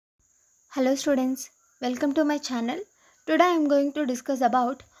Hello students, welcome to my channel. Today I am going to discuss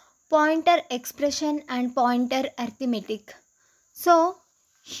about pointer expression and pointer arithmetic. So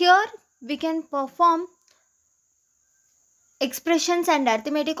here we can perform expressions and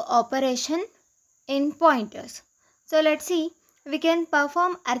arithmetic operation in pointers. So let's see, we can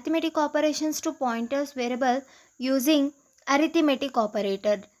perform arithmetic operations to pointers variable using arithmetic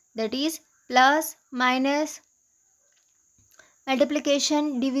operator, that is plus, minus,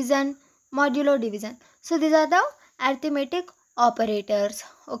 multiplication, division, modulo division. So these are the arithmetic operators.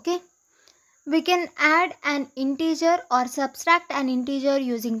 Okay, we can add an integer or subtract an integer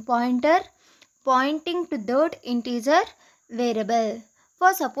using pointer pointing to that integer variable.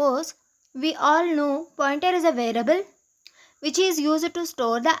 For suppose, we all know pointer is a variable which is used to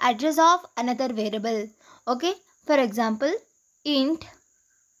store the address of another variable. Okay, for example, int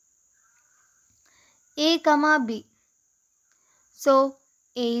a comma b. So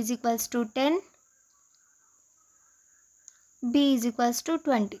a is equals to 10, b is equals to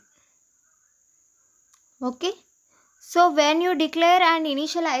 20. Okay, so when you declare and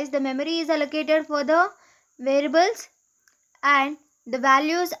initialize, the memory is allocated for the variables and the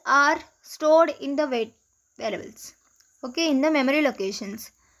values are stored in the variables. Okay, in the memory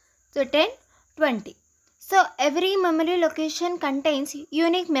locations. So 10, 20. So every memory location contains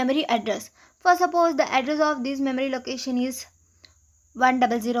unique memory address. For suppose the address of this memory location is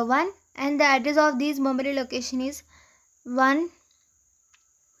 1001 and the address of this memory location is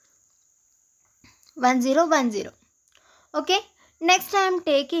 1010. Okay, next I am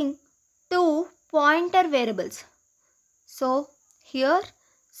taking two pointer variables. So here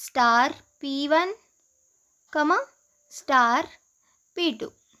star p1 comma star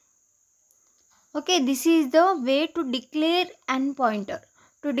p2. Okay, this is the way to declare an pointer,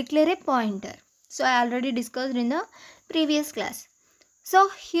 to declare a pointer. So I already discussed in the previous class. So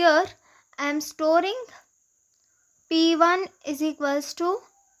here I am storing p1 is equals to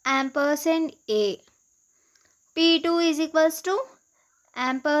ampersand a, p2 is equals to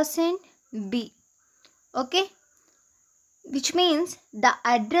ampersand b. Okay, which means the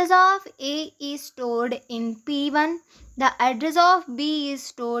address of a is stored in p1, the address of b is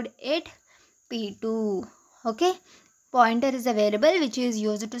stored at p2. Okay, pointer is a variable which is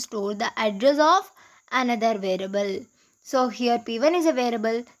used to store the address of another variable. So here p1 is a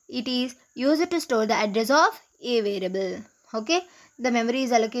variable, it is used to store the address of a variable. Okay, the memory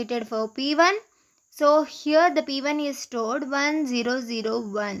is allocated for p1. So here the p1 is stored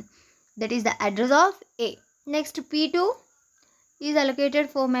 1001, that is the address of a. Next p2 is allocated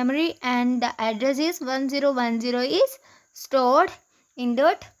for memory and the address is 1010 is stored in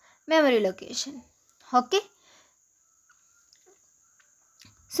that memory location. Okay,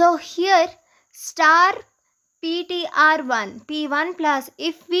 so here star ptr1 p1 plus,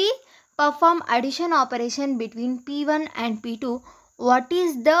 if we perform addition operation between p1 and p2, what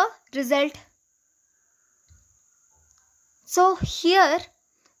is the result? So here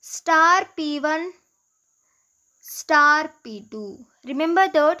star p1 star p2. Remember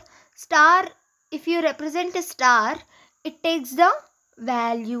that star, if you represent a star, it takes the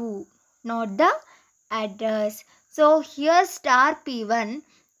value, not the address. So here star p1,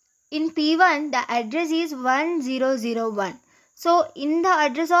 in p1 the address is 1001. So in the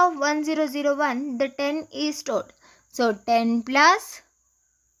address of 1001 the 10 is stored. So 10 plus.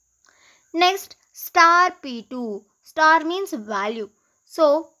 Next star p2, star means value.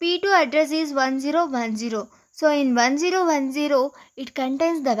 So p2 address is 1010. So in 1010 it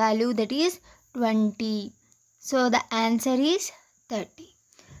contains the value that is 20. So the answer is 30.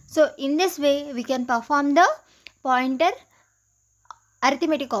 So in this way we can perform the pointer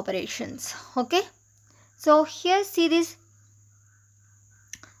arithmetic operations. Okay, so here see this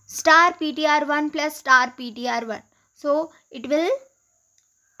star ptr1 plus star ptr1. So it will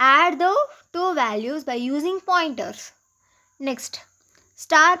add the two values by using pointers. Next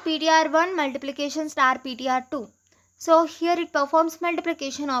star ptr1 multiplication star ptr2. So here it performs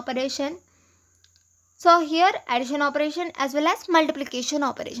multiplication operation. So here addition operation as well as multiplication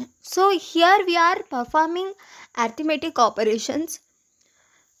operation. So here we are performing arithmetic operations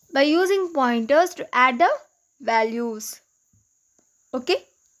by using pointers to add the values. Okay,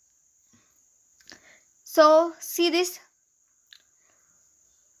 so see this.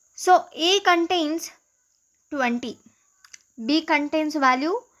 So a contains 20, b contains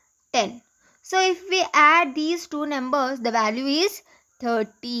value 10. So if we add these two numbers, the value is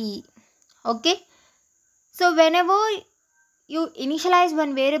 30. Okay, so whenever you initialize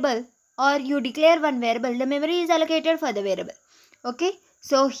one variable or you declare one variable, the memory is allocated for the variable. Okay,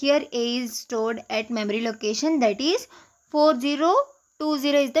 so here a is stored at memory location, that is 40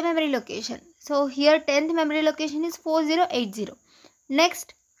 4020 is the memory location. So here 10th memory location is 4080.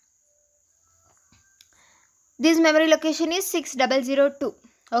 Next, this memory location is 6002.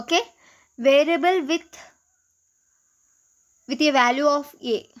 Okay, variable with a value of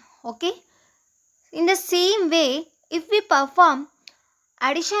a. Okay, in the same way, if we perform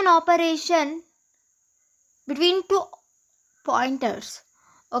addition operation between two pointers,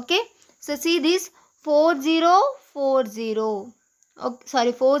 okay, so see this 4020, okay,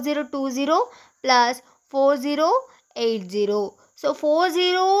 sorry, 4020 plus 4080. So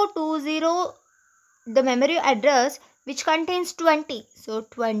 4020, the memory address which contains 20, so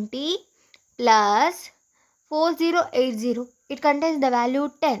 20 plus 4080, it contains the value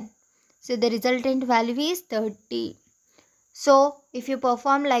 10, so the resultant value is 30. So if you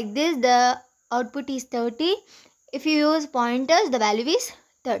perform like this, the output is 30. If you use pointers, the value is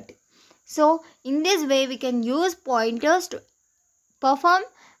 30. So in this way we can use pointers to perform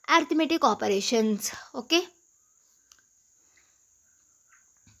arithmetic operations. Okay,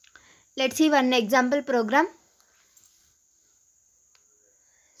 let's see one example program.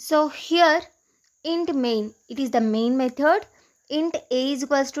 So here int main, it is the main method. Int a is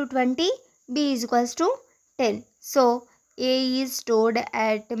equals to 20, b is equals to 10. So a is stored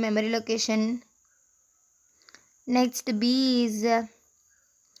at memory location. Next, b is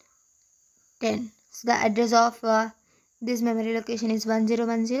 10. So the address of this memory location is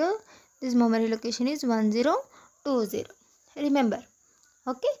 1010. This memory location is 1020. Remember.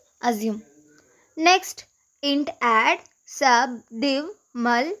 Okay, assume. Next, int add sub div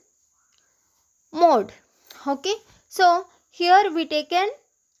mul mode. Okay, so here we taken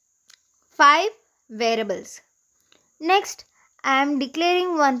 5 variables. Next, I am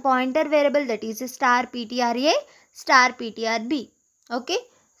declaring one pointer variable, that is star ptra, star ptrb. Okay,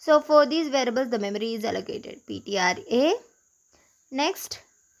 so for these variables the memory is allocated ptra, next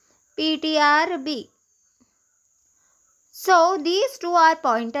ptrb. So these two are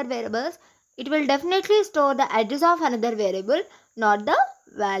pointer variables. It will definitely store the address of another variable, not the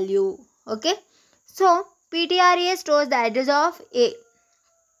value. Okay, so ptra stores the address of a.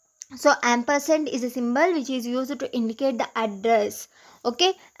 So ampersand is a symbol which is used to indicate the address.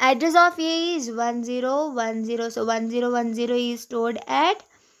 Okay, address of a is 1010. So 1010 is stored at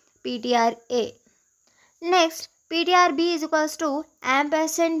ptra. Next, ptrb is equals to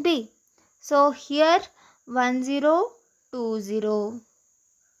ampersand b. So here 1020.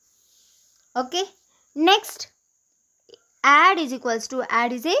 Okay, next, add is equals to,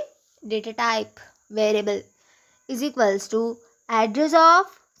 add is a data type variable, is equals to address of,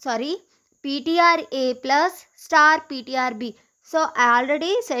 ptra plus star ptrb. So I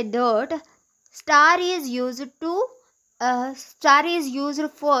already said that star is used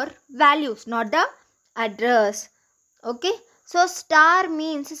for values, not the address. Okay, so star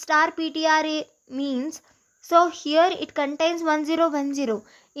ptra means, so here it contains 1010.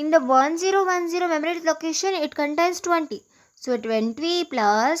 In the 1010 memory location it contains 20. So 20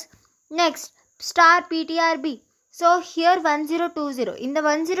 plus, next, star ptrb. So here 1020. In the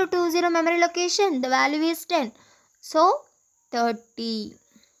 1020 memory location the value is 10. So 30.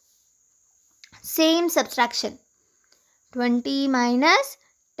 Same subtraction. 20 minus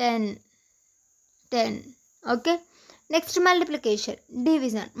 10. 10. Okay. Next, multiplication,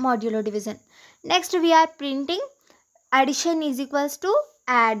 division, modulo division. Next we are printing addition is equals to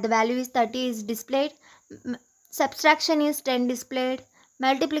add. The value is 30 is displayed. Subtraction is 10 displayed.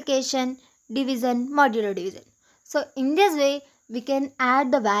 Multiplication, division, modulo division. So in this way we can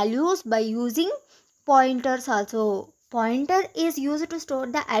add the values by using pointers also. Pointer is used to store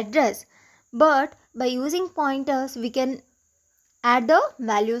the address, but by using pointers we can add the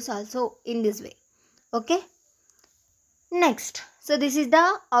values also in this way. Okay. Next, so this is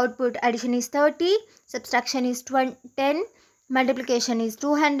the output. Addition is 30, subtraction is 10, multiplication is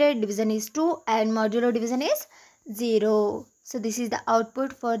 200, division is 2, and modulo division is 0. So this is the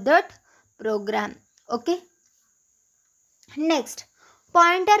output for that program. Okay. Next,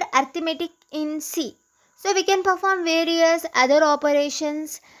 pointer arithmetic in C. So we can perform various other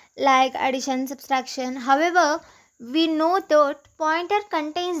operations like addition, subtraction. However, we know that pointer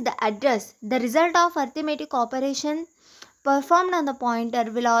contains the address. The result of arithmetic operation performed on the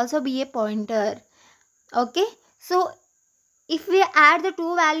pointer will also be a pointer. Okay, so if we add the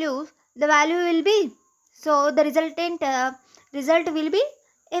two values, the value will be, so the resultant result will be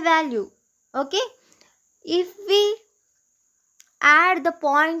a value. Okay, if we add the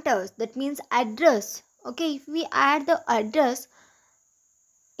pointers, that means address. Okay, if we add the address,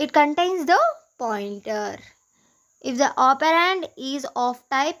 it contains the pointer. If the operand is of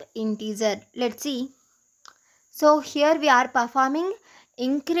type integer, let's see. So here we are performing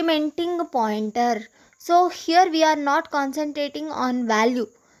incrementing pointer. So here we are not concentrating on value.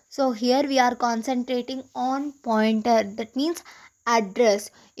 So here we are concentrating on pointer. That means address.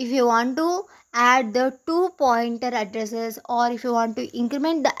 If you want to add the two pointer addresses, or if you want to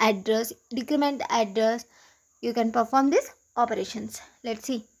increment the address, decrement the address, you can perform these operations. Let's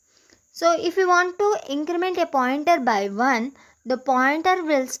see. So if you want to increment a pointer by 1, the pointer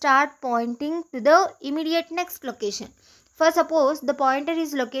will start pointing to the immediate next location. For suppose the pointer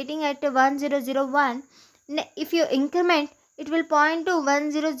is locating at 1001, if you increment, it will point to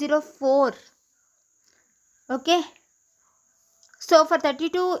 1004. Okay. So for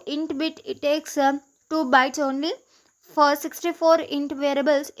 32 int bit, it takes 2 bytes only. For 64 int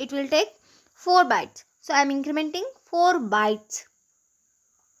variables, it will take 4 bytes. So I am incrementing 4 bytes.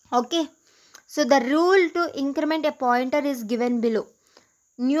 Okay. So the rule to increment a pointer is given below.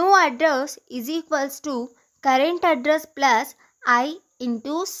 New address is equals to current address plus I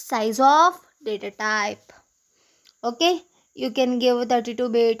into size of data type. Okay. You can give 32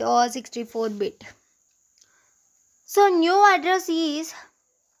 bit or 64 bit. So new address is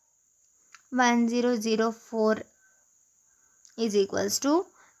 1004 is equals to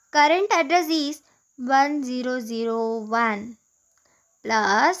current address is 1001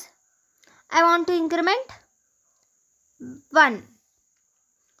 plus I want to increment 1.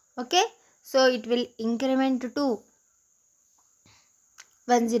 Okay, so it will increment to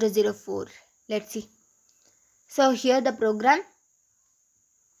 1004. Let's see. So here the program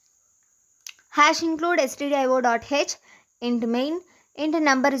hash include stdio.h int main int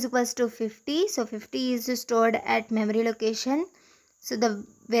number is equals to 50. So 50 is stored at memory location. So the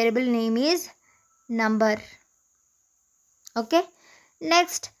variable name is number. Okay.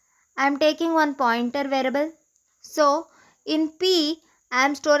 Next, I am taking one pointer variable. So in P, I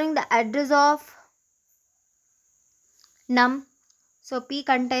am storing the address of num. So P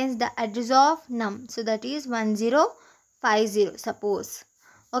contains the address of num. So that is 1050. Suppose.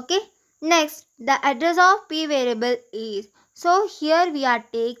 Okay. Next, the address of P variable is. So here we are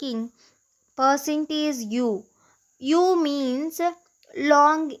taking percentage U. U means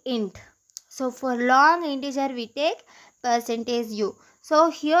long int. So for long integer we take percentage U. So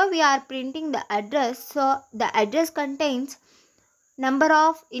here we are printing the address. So the address contains number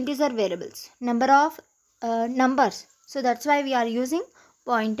of integer variables, number of numbers. So that's why we are using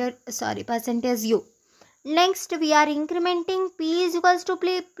percentage U. Next we are incrementing P is equals to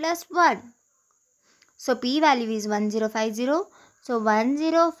P plus 1. So P value is 1050. So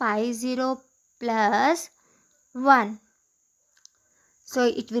 1050 plus 1. So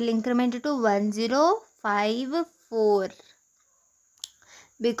it will increment to 1054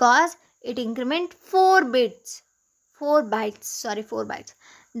 because it increment 4 bytes.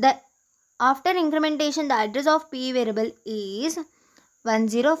 The after incrementation, the address of P variable is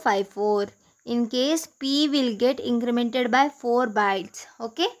 1054. In case P will get incremented by 4 bytes.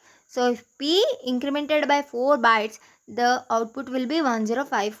 Okay. So if P incremented by 4 bytes, the output will be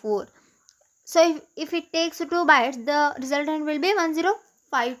 1054. So if it takes 2 bytes, the resultant will be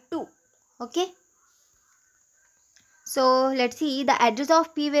 1052. Okay. So let's see, the address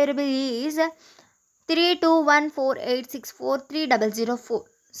of P variable is 321486430004.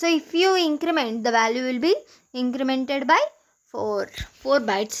 So if you increment, the value will be incremented by 4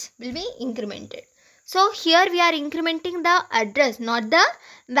 bytes will be incremented. So here we are incrementing the address, not the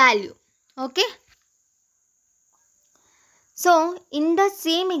value. Okay. So in the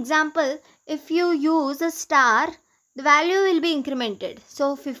same example, if you use a star, the value will be incremented.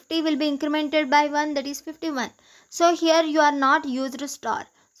 So 50 will be incremented by 1, that is 51. So here you are not used a star.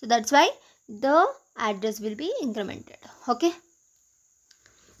 So that's why the address will be incremented. Okay.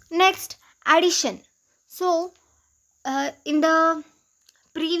 Next, addition. So in the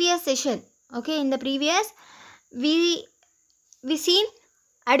previous session, we seen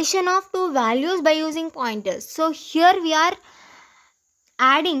addition of two values by using pointers. So here we are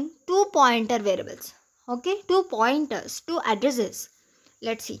adding two pointer variables. Okay, two pointers, two addresses.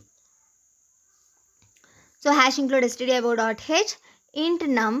 Let's see. So hash include stdio.h int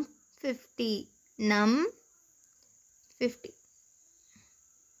num 50.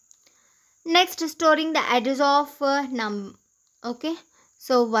 Next, storing the address of num. Okay.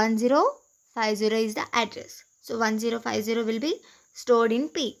 So 1050 is the address. So 1050 will be stored in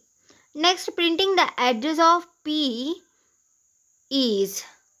P. Next, printing the address of P is.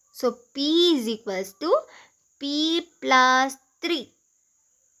 So P is equals to P plus 3.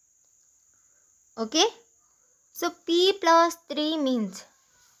 Okay. So P plus 3 means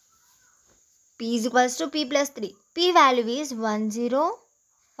P is equals to P plus 3. P value is 1050.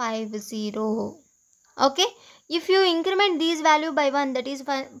 Okay, if you increment these value by 1, that is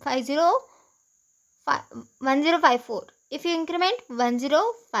 1054. If you increment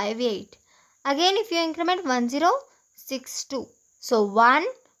 1058, again if you increment 1062, so 1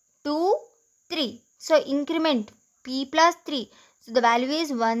 2 3, so increment p plus 3, so the value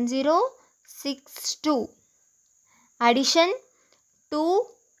is 1062. Addition 2,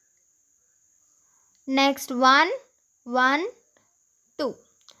 next 1 1 2,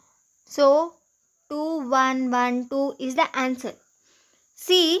 so 2112 is the answer.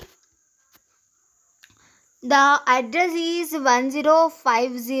 See, the address is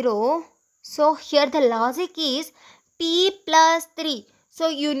 1050. So here the logic is p plus 3. So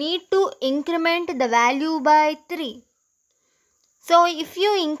you need to increment the value by 3. So if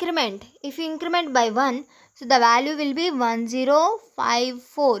you increment by 1, so the value will be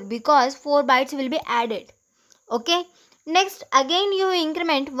 1054 because 4 bytes will be added. Okay. Next again you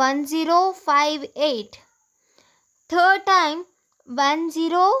increment 1058. Third time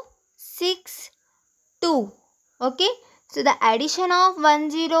 1062. Okay. So the addition of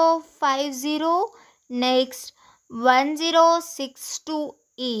 1050 next 1062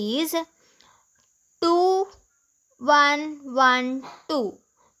 is 2112.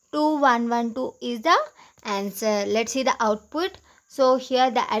 2112 is the answer. Let's see the output. So here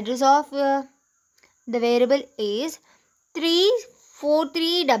the address of the variable is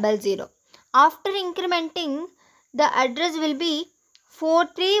 34300. After incrementing, the address will be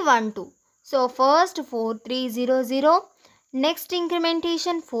 4312. So first 4300, next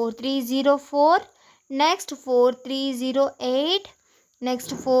incrementation 4304, next 4308,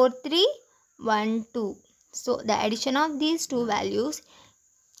 next 4312. So the addition of these two values,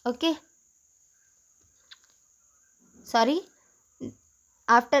 okay, sorry,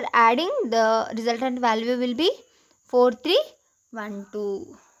 after adding the resultant value will be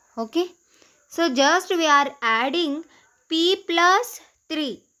 4312. Okay, so just we are adding p plus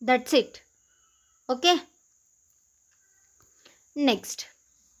 3, that's it. Okay, next.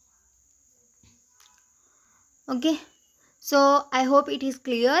 Okay, so I hope it is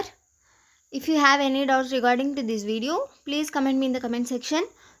clear. If you have any doubts regarding to this video, please comment me in the comment section.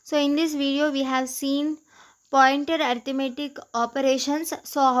 So in this video we have seen pointer arithmetic operations,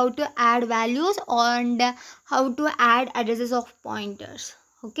 so how to add values and how to add addresses of pointers.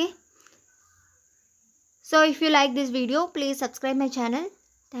 Okay, so if you like this video, please subscribe my channel.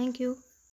 Thank you.